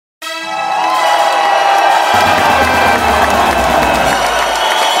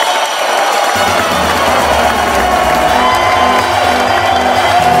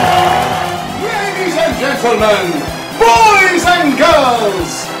gentlemen, boys and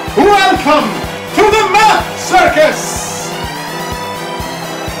girls, welcome to the Math Circus!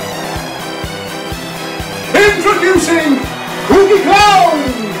 Introducing Kooky Clown,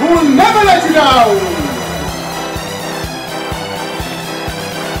 who will never let you down!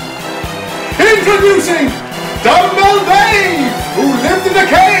 Introducing Dumbbell Dave, who lived in a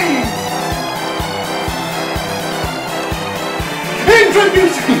cave!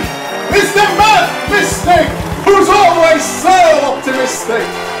 Introducing Mr. Math Mystic, who's always so optimistic!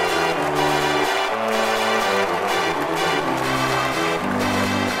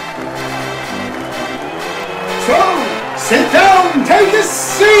 So, sit down, take a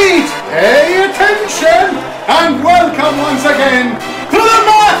seat, pay attention, and welcome once again to the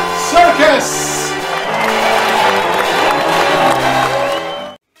Math Circus!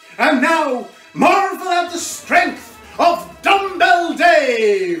 And now, marvel at the strength of Dumbbell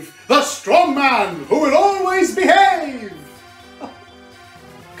Dave, the strong man who will always behave!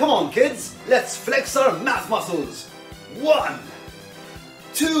 Come on, kids, let's flex our math muscles. 1,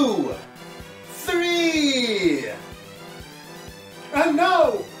 2, 3. And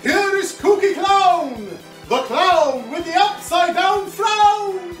now, here is Kooky Clown, the clown with the upside down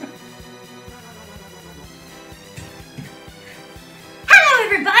frown! Hello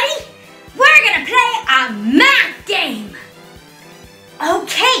everybody! We're gonna play a math game!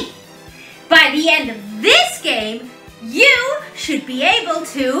 Okay, by the end of this game, you should be able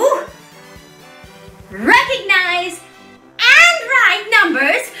to recognize and write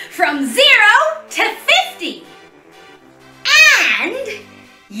numbers from 0 to 50. And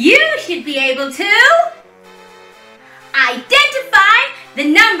you should be able to identify the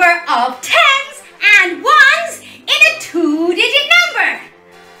number of tens and ones in a 2-digit number.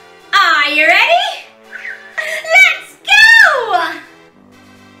 Are you ready? Let's go!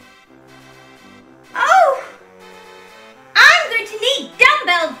 Oh, I'm going to need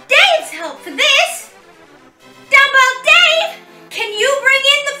Dumbbell Dave's help for this. Dumbbell Dave, can you bring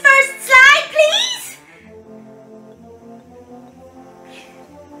in the first slide, please?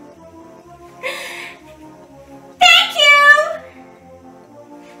 Thank you!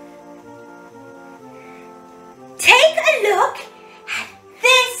 Take a look at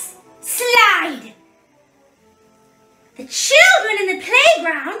this slide. The children in the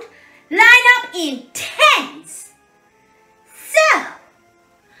playground line up in tens. So,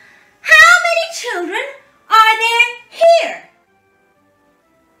 how many children are there here?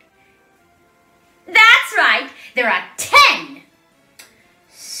 That's right, there are 10.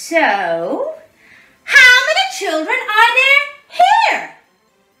 So, how many children are there here?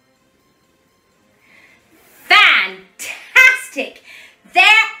 Fantastic!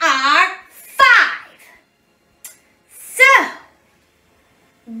 There are 5. So,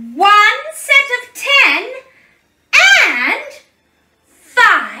 1 set of 10 and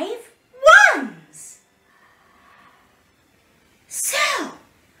 5 ones. So,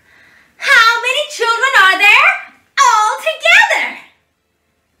 how many children are there all together?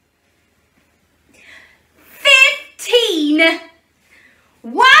 15.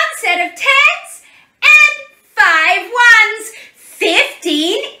 1 set of tens and 5 ones.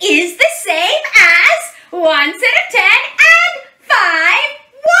 15 is the same as 1 set of 10 and 5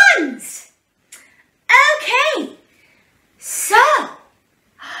 ones. Okay, so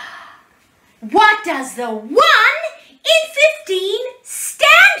what does the 1 in 15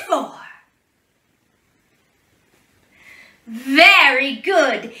 stand for? Very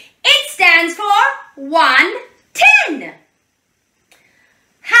good. It stands for 110.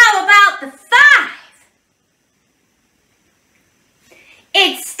 How about the 5?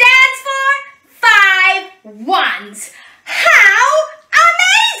 It stands for 5 ones. How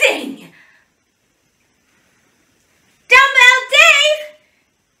amazing! Dumbbell Dave,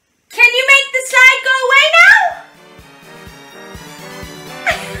 can you make the slide go away now?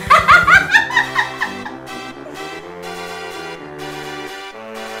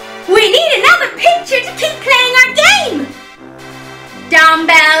 We need another picture to keep playing our game.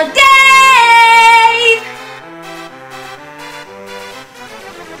 Dumbbell Dave!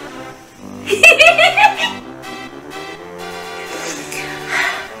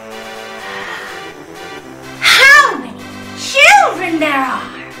 How many children there are?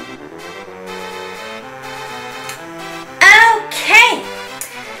 Okay,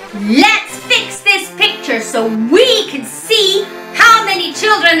 let's fix this picture so we can see how many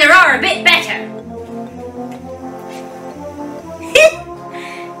children there are a bit better.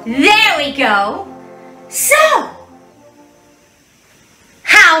 There we go. So,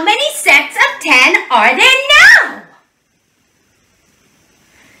 how many sets of 10 are there now?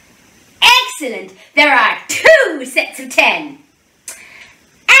 Excellent. There are 2 sets of 10. And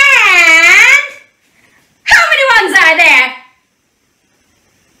how many ones are there?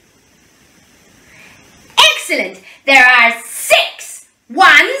 Excellent. There are 6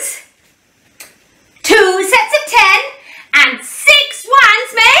 ones, 2 sets of 10, and 6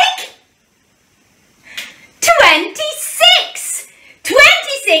 ones make 26.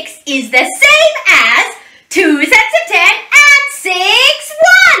 26 is the same as 2 sets of 10 and 6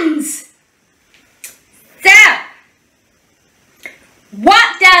 ones. So,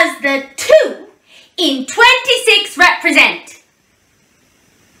 what does the 2 in 26 represent?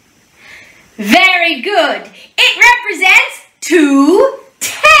 Very good. It represents 2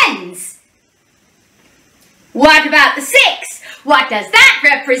 tens. What about the 6? What does that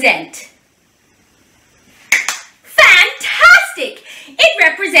represent? Fantastic! It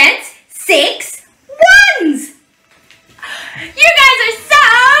represents 6 ones. You guys are so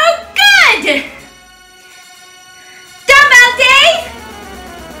good! Dumbbell Dave,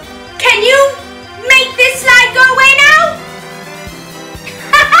 can you make this slide go away now?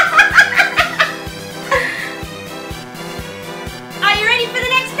 Are you ready for the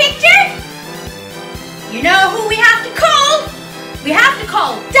next picture? You know who we have to call? We have to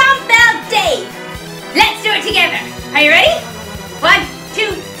call Dumbbell Dave. Let's do it together. Are you ready? 1,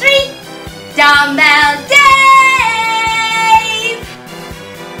 2, 3. Dumbbell Dave!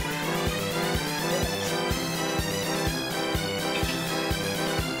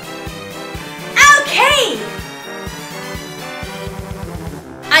 Okay!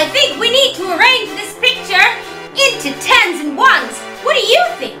 I think we need to arrange this picture into 10s and 1s. What do you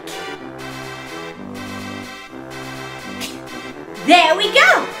think? There we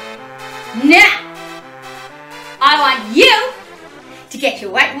go! Now, I want you to get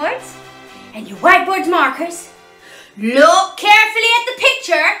your whiteboards and your whiteboard markers, look carefully at the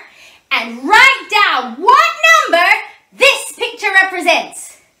picture, and write down what number this picture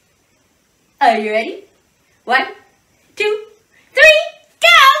represents. Are you ready? 1, 2, 3, go!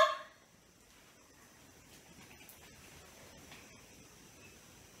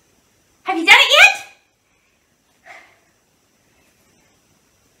 Have you done it yet?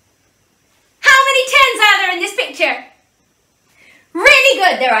 How many 10s are there in this picture? Really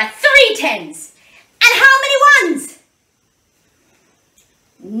good, there are 3 10s. And how many ones?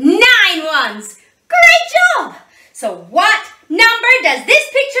 9 ones. Great job! So what number does this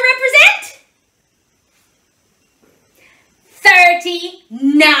picture represent?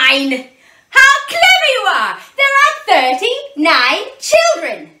 39. How clever you are! There are 39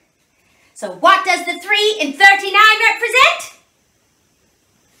 children. So what does the 3 in 39 represent?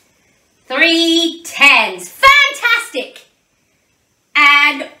 3 10s. Fantastic!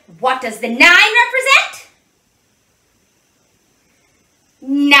 And what does the 9 represent?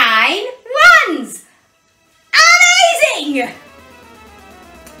 9 ones. Amazing!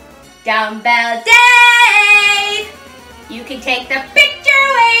 Dumbbell Dave, you can take the picture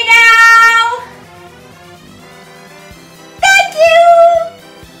away now. Thank you!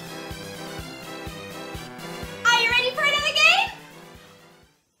 Are you ready for another game?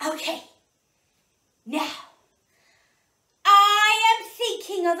 Okay. Now, I am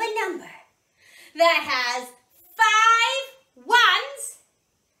thinking of a number that has 5 ones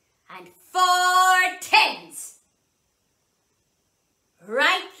and 4 10s.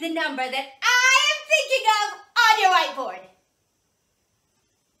 Write the number that I am thinking of on your whiteboard.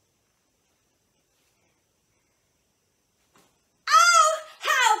 Oh,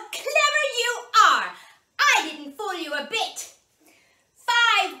 how clever you are! I didn't fool you a bit.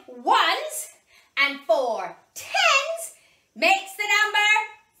 5 ones and 4 10s makes the number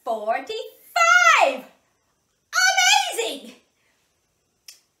 45. Amazing!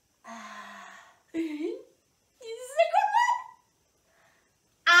 This is a good one.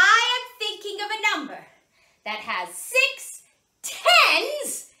 I am thinking of a number that has 6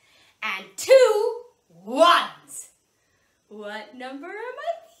 10s and 2 1s. What number am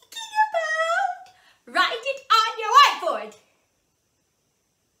I thinking about? Write it on your whiteboard.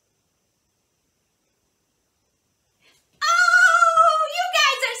 Oh, you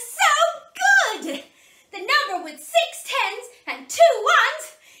guys are so good! The number with 6 10s and 2 1s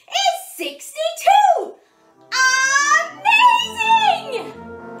is 62. Amazing!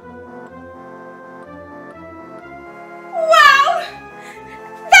 Wow!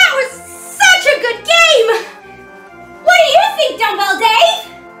 That was such a good game! What do you think, Dumbbell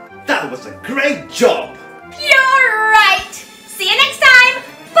Dave? That was a great job! You're right! See you next time!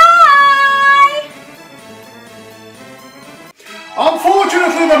 Bye!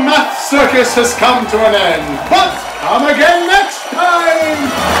 Unfortunately, the Math Circus has come to an end, but come again next